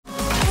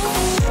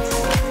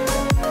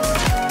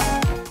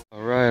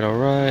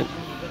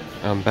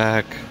I'm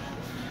back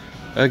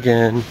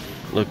again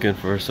looking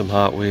for some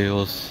Hot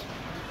Wheels.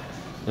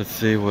 Let's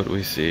see what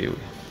we see.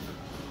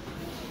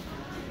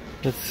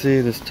 Let's see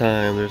this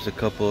time. There's a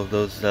couple of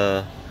those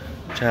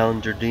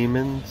Challenger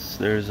Demons.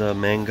 There's a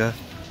manga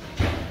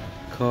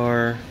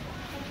car.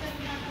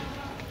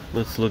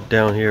 Let's look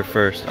down here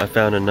first. I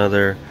found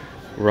another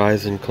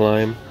Rise and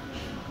Climb.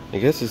 I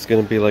guess it's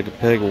gonna be like a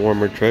peg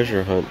warmer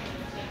treasure hunt,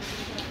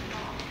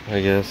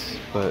 I guess,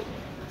 but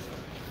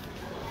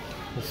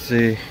let's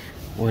see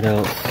what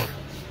else.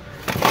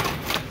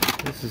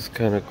 This is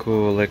kind of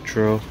cool.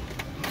 Electro.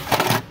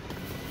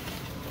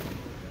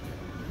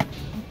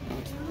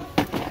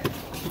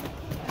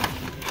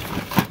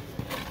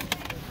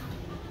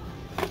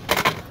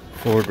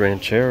 Ford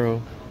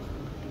Ranchero.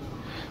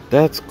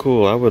 That's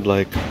cool. I would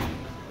like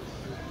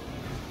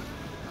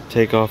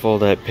take off all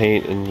that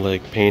paint and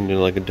like paint in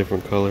like a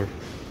different color.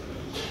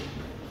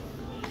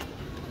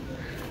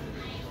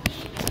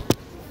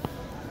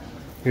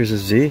 Here's a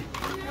Z.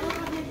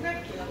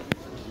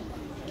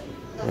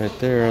 Right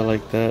there, I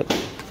like that.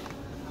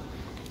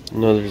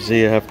 Another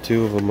Z, I have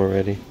two of them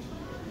already.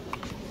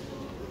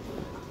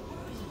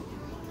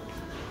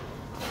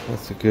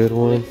 That's a good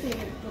one.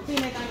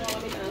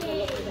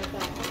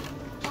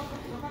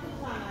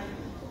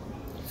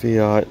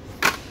 Fiat.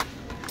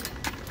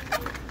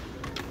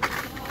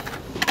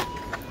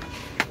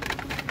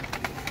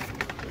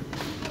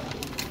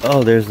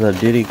 Oh, there's the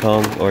Diddy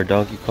Kong or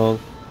Donkey Kong.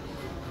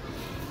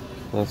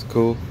 That's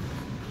cool.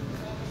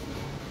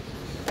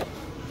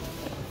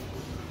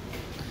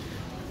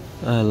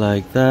 I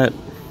like that.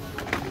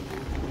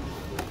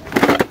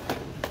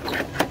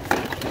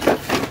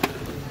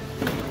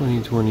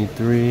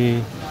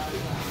 $2023.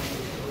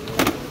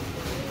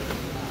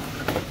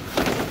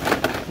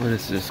 What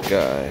is this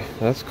guy?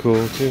 That's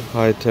cool too.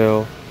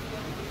 Hightail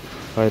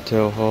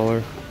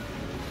hauler.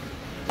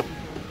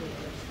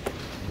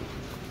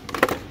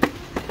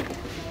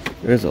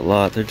 There's a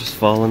lot. They're just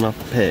falling off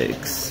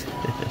pegs.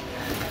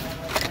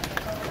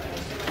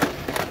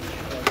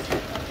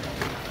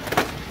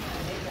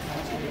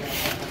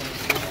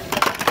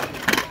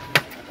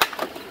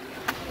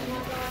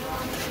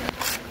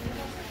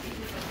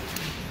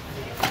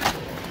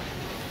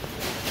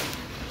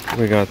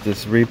 We got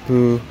this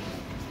Repu.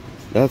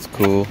 That's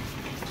cool.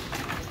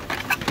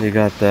 You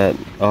got that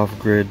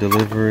off-grid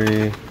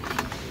delivery.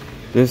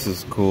 This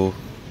is cool.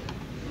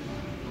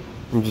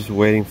 I'm just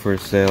waiting for a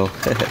sale.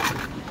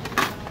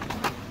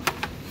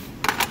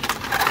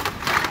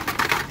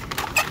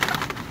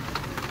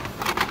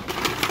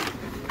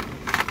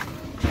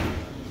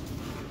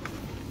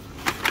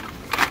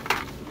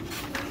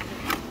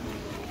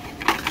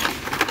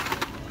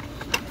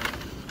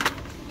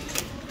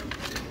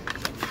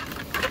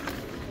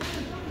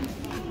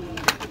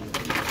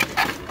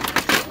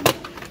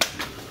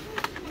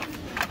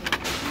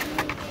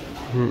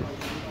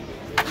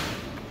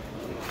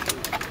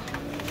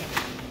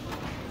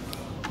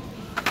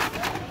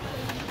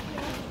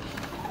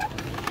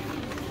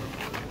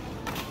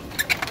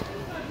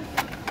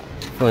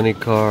 Funny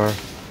car.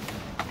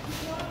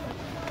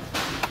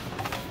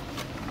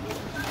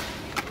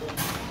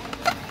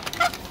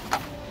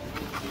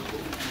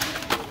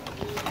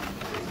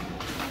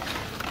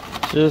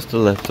 Just the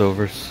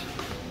leftovers.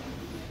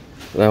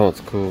 That one's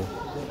cool.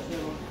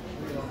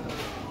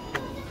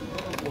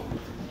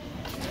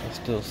 I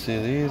still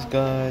see these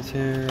guys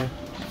here.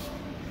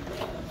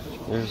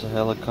 There's a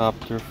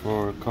helicopter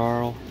for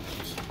Carl.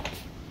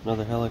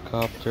 Another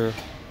helicopter.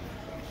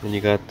 And you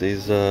got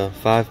these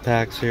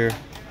 5-packs here.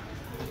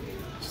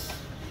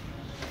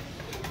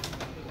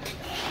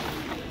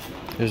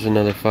 Here's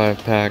another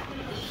 5-pack.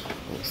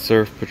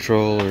 Surf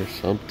Patrol or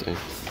something.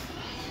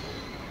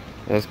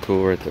 That's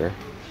cool right there.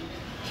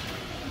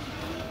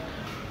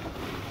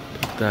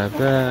 Put that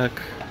back.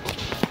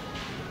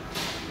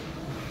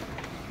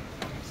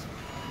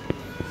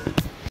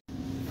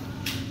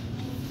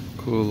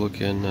 Cool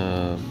looking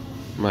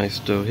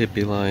Maisto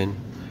Hippie Line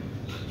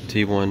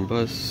T1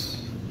 bus.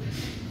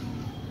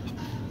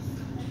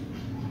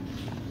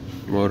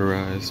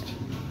 Motorized.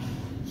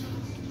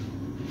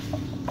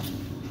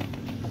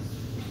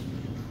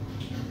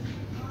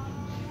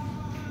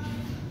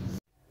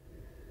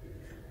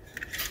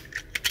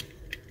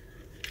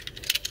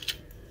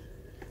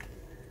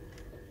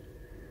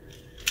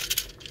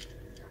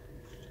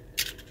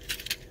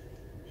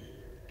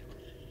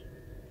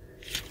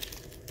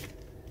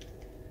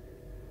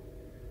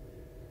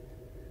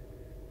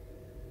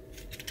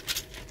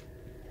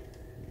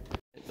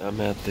 I'm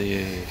at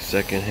the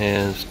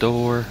secondhand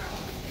store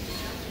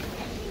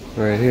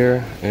right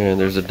here, and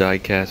there's a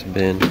die-cast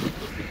bin.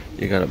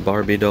 You got a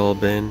Barbie doll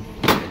bin,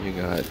 and you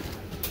got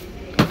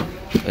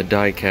a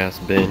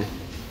die-cast bin.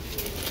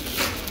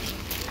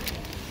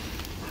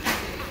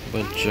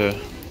 Bunch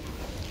of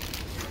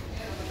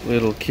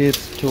little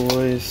kids'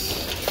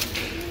 toys.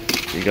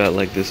 You got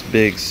like this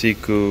big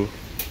Siku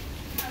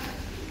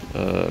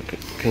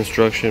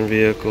construction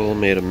vehicle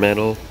made of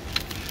metal.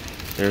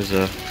 There's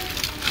a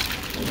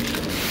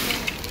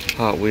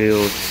Hot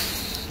Wheels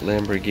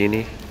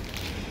Lamborghini.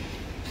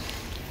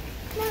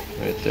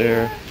 right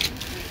there.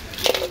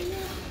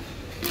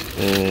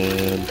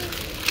 And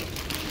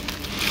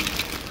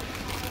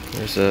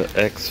there's a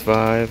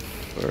X5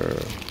 or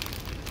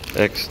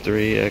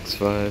X3,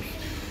 X5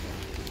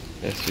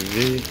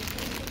 SUV.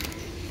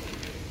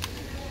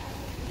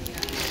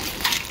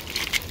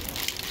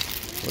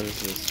 What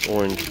is this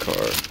orange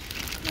car?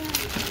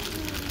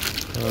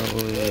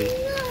 Probably.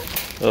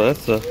 Oh,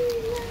 that's a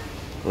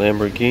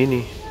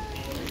Lamborghini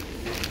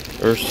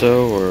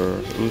Urso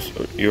or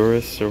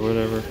Urus or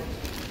whatever.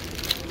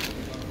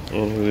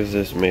 And who is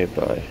this made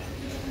by?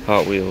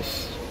 Hot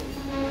Wheels.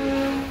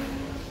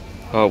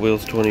 Hot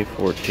Wheels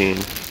 2014.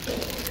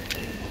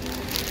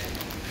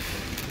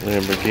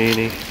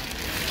 Lamborghini.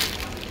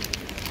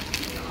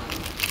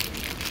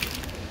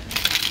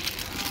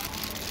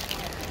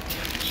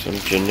 Some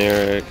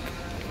generic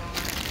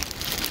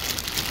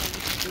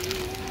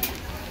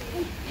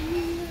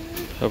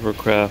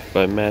hovercraft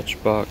by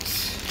Matchbox.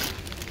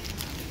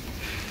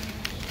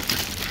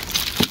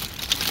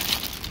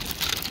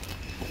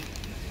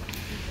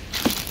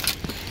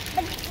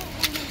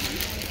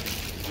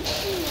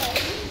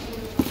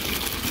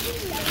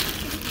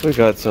 We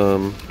got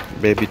some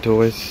baby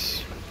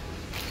toys.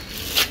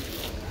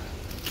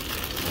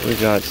 We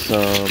got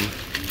some,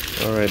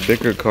 alright,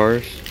 bigger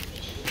cars.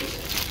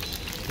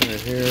 Right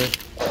here.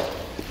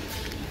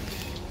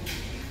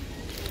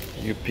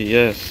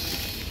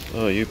 UPS.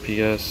 Oh,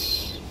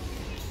 UPS.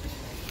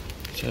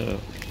 Is that a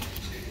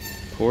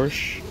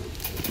Porsche?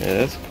 Yeah,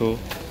 that's cool.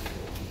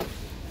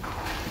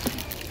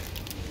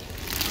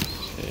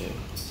 Let's see.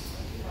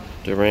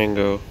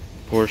 Durango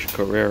Porsche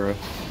Carrera.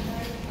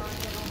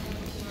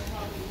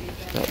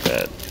 Not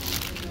bad.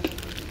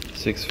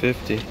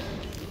 650.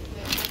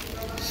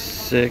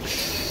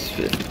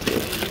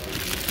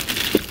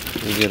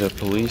 650. We get a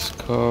police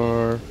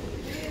car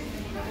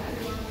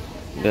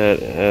that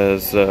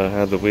has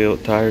had the wheel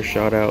tire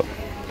shot out.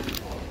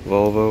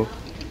 Volvo.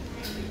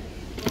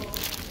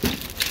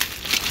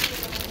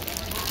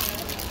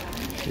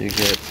 You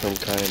get some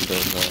kind of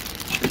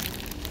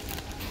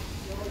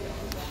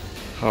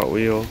Hot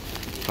Wheel,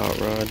 hot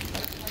rod.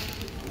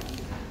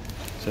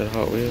 Is that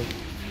Hot Wheel?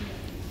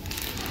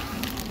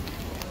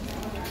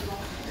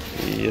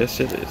 Yes,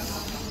 it is.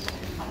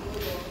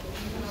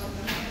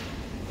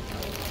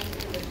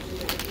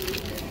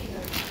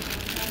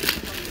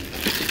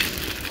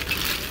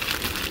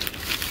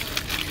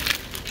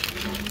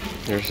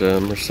 There's a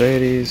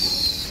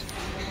Mercedes.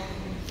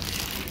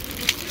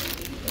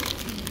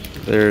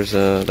 There's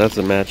a, that's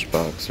a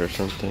Matchbox or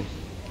something.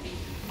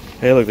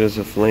 Hey, look, there's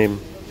a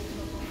flame.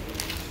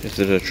 Is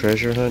it a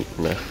treasure hunt?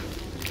 No.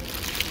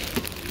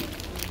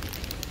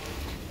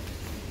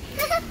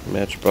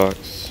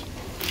 Matchbox.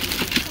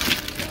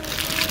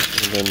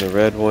 And then the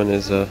red one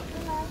is a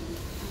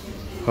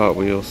Hot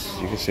Wheels.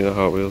 You can see the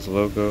Hot Wheels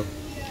logo.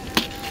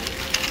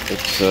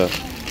 It's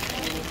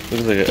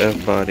looks like an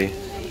F body.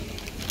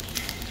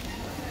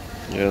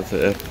 Yeah, it's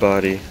an F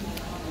body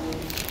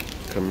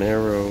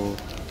Camaro.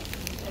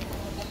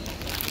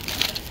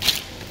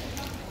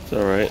 It's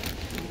alright.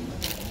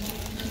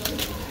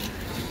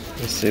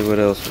 Let's see what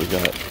else we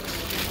got.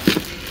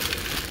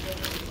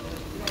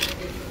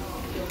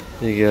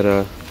 You get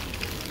a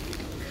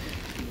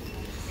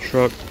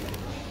truck.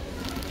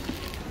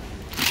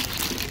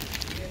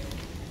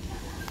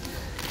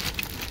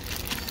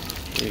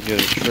 You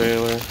get a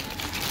trailer.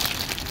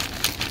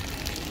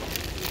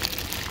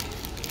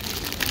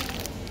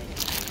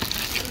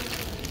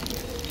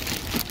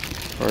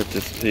 Hard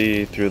to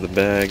see through the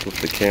bag with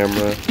the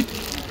camera.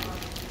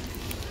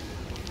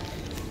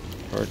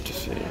 Hard to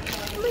see.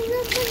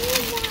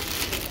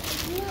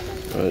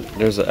 But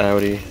there's an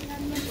Audi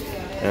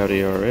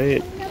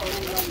R8.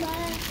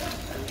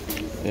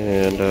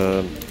 And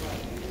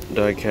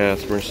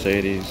die-cast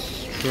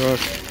Mercedes truck.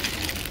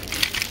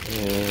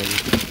 And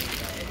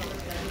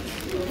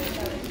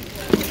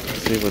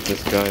let's see what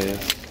this guy is.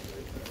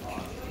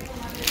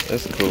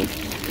 That's cool.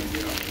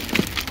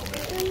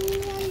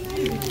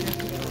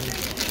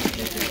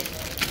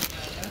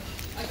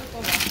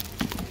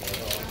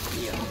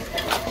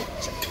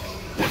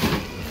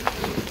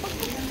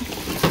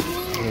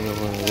 Another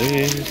one of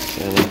these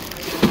and a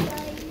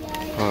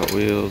Hot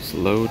Wheels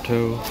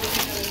Loto.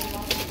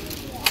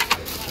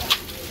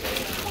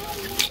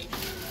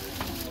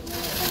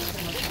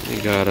 You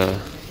got a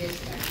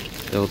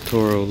El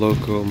Toro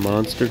Loco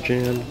Monster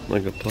Jam,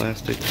 like a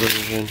plastic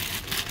version.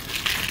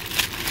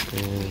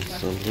 And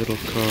some little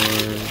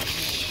cars.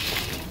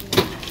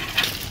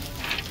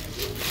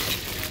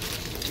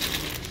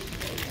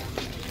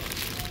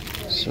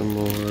 Some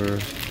more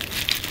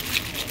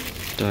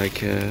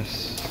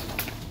die-cast.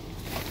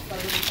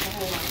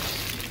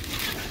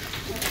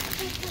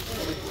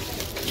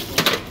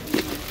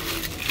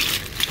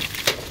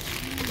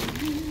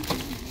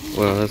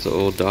 Wow, that's an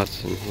old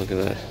Datsun. Look at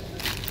that.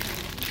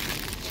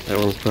 That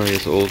one's probably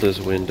as old as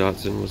when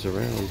Datsun was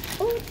around.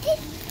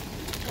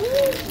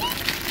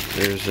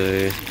 There's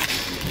a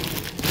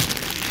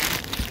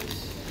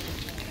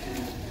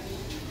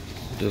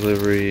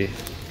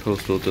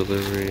postal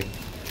delivery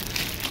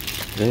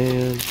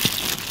van.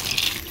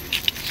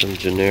 Some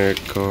generic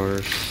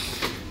cars.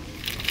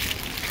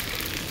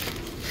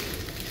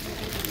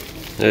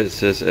 It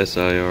says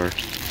SIR.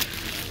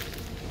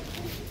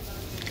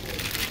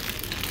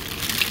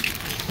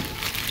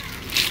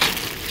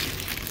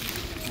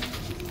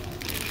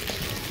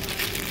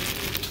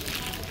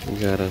 We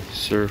got a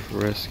surf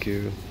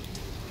rescue.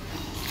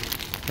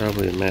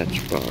 Probably a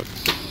Matchbox.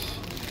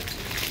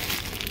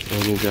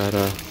 And we got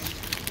a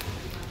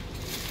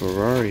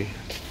Ferrari.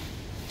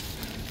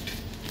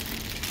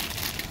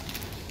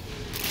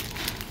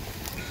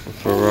 A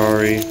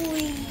Ferrari.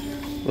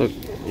 Look,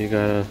 you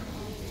got a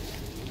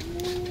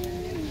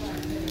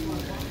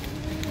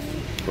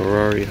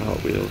Ferrari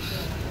Hot Wheels.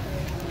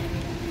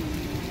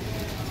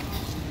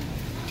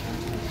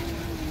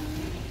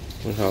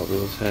 When Hot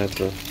Wheels had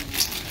the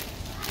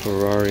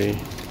Ferrari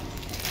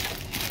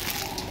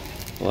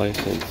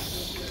license.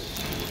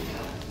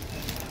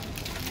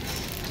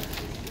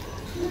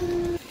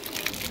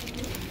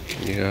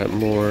 You got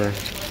more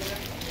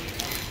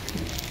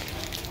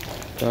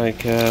die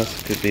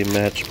cast, could be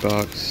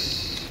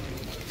Matchbox.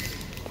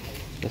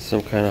 That's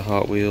some kind of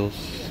Hot Wheels.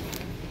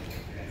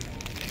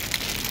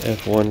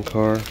 F1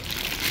 car.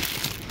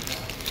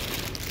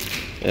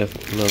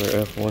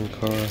 Another F1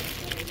 car.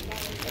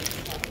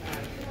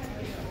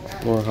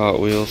 More Hot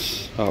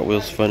Wheels. Hot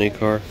Wheels funny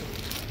car.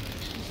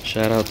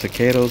 Shout out to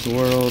Kato's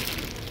World.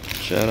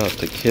 Shout out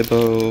to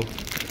Kibbo.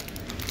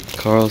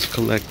 Carl's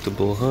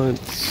Collectible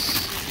Hunts.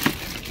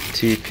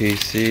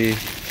 TPC.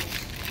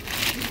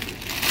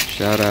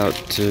 Shout out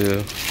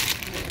to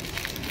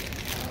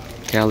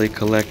Cali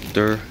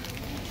Collector.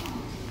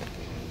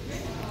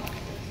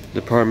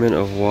 Department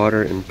of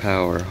Water and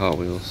Power Hot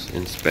Wheels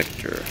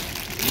Inspector.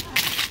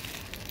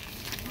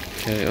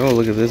 Okay, oh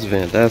look at this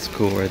van. That's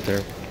cool right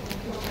there.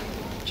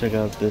 Check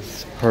out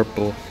this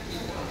purple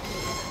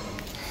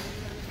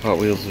Hot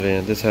Wheels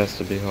van. This has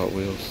to be Hot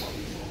Wheels.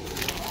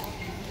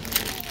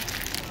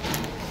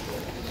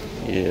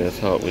 Yeah, it's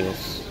Hot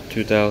Wheels.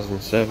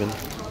 2007.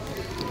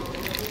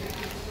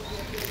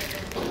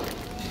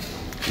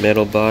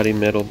 Metal body,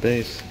 metal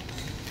base.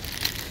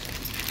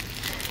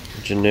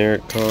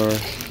 Generic car.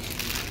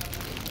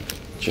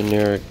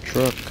 Generic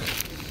truck.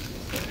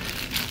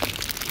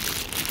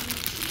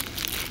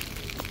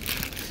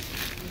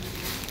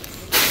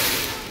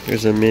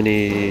 Here's a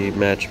mini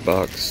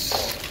Matchbox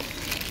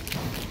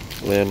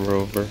Land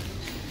Rover.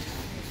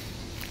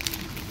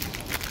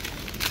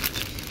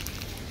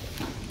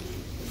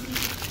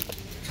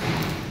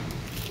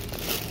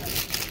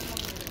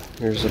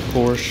 Here's a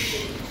Porsche.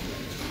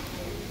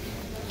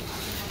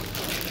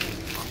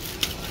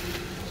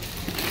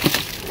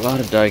 A lot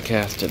of die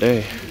cast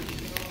today.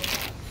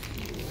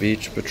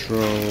 Beach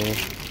Patrol.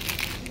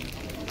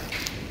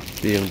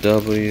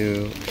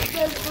 BMW.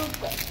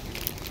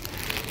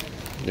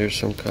 There's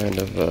some kind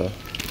of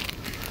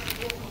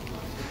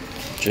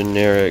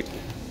generic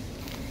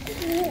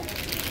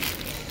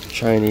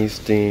Chinese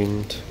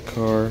themed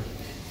car.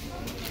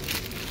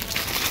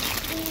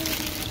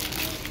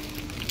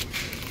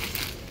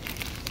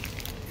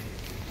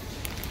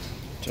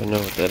 Don't know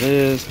what that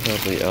is.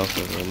 Probably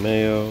Alfa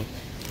Romeo.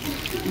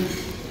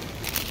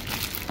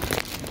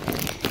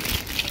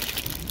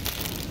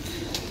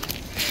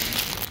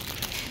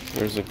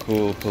 There's a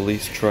cool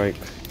police trike.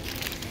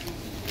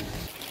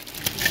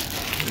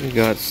 We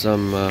got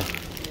some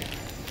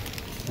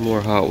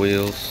more Hot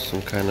Wheels,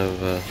 some kind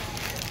of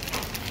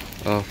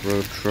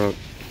off-road truck.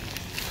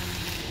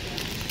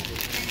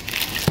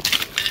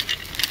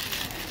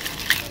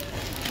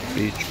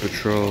 Beach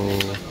Patrol.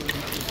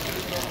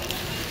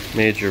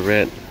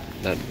 Majorette,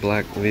 that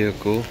black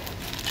vehicle.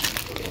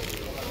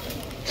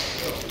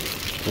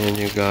 And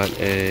you got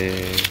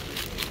a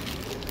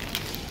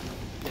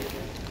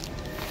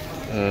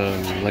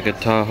like a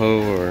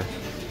Tahoe or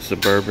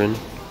Suburban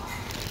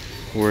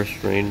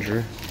Horse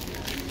Ranger.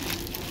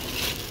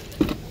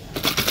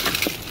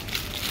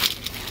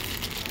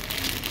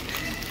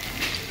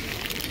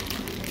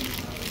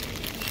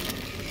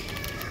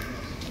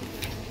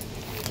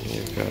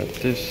 You got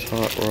this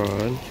hot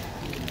rod,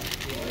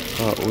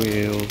 Hot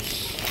Wheels.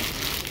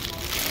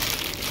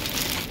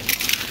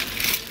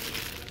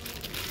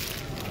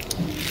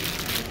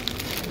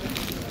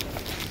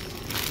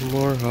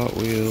 More Hot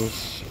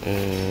Wheels,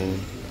 and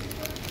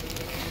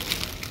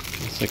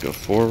it's like a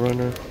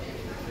 4Runner.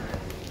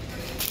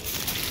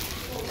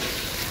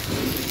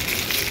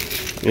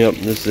 Yep,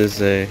 this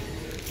is a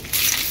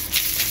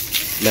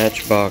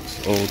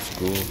Matchbox old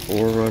school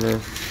 4Runner.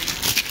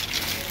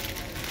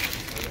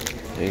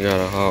 You got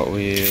a Hot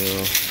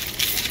Wheel.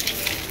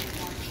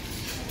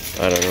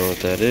 I don't know what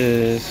that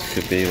is.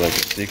 Could be like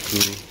a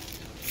Siku.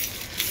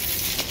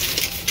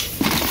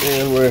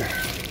 And we're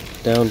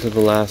down to the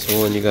last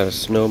one. You got a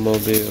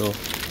snowmobile.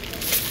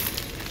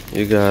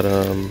 You got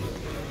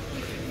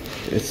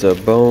it's a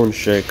Bone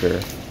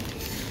Shaker.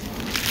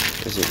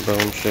 Is it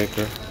Bone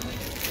Shaker?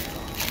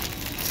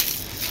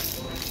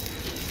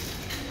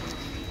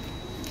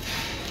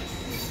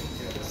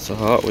 It's a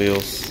Hot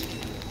Wheels.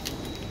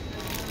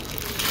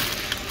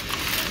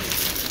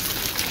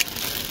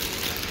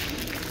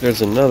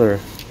 There's another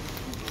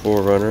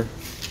 4Runner.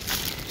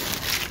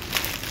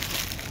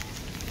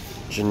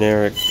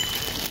 generic.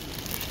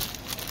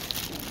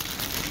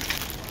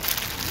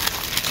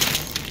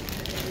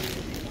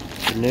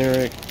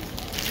 Generic.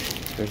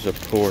 There's a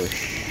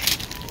Porsche.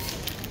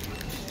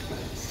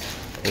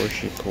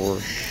 Porsche.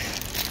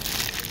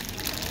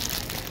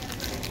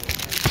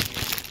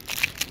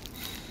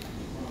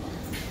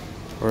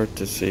 Hard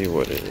to see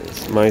what it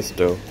is.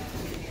 Maisto.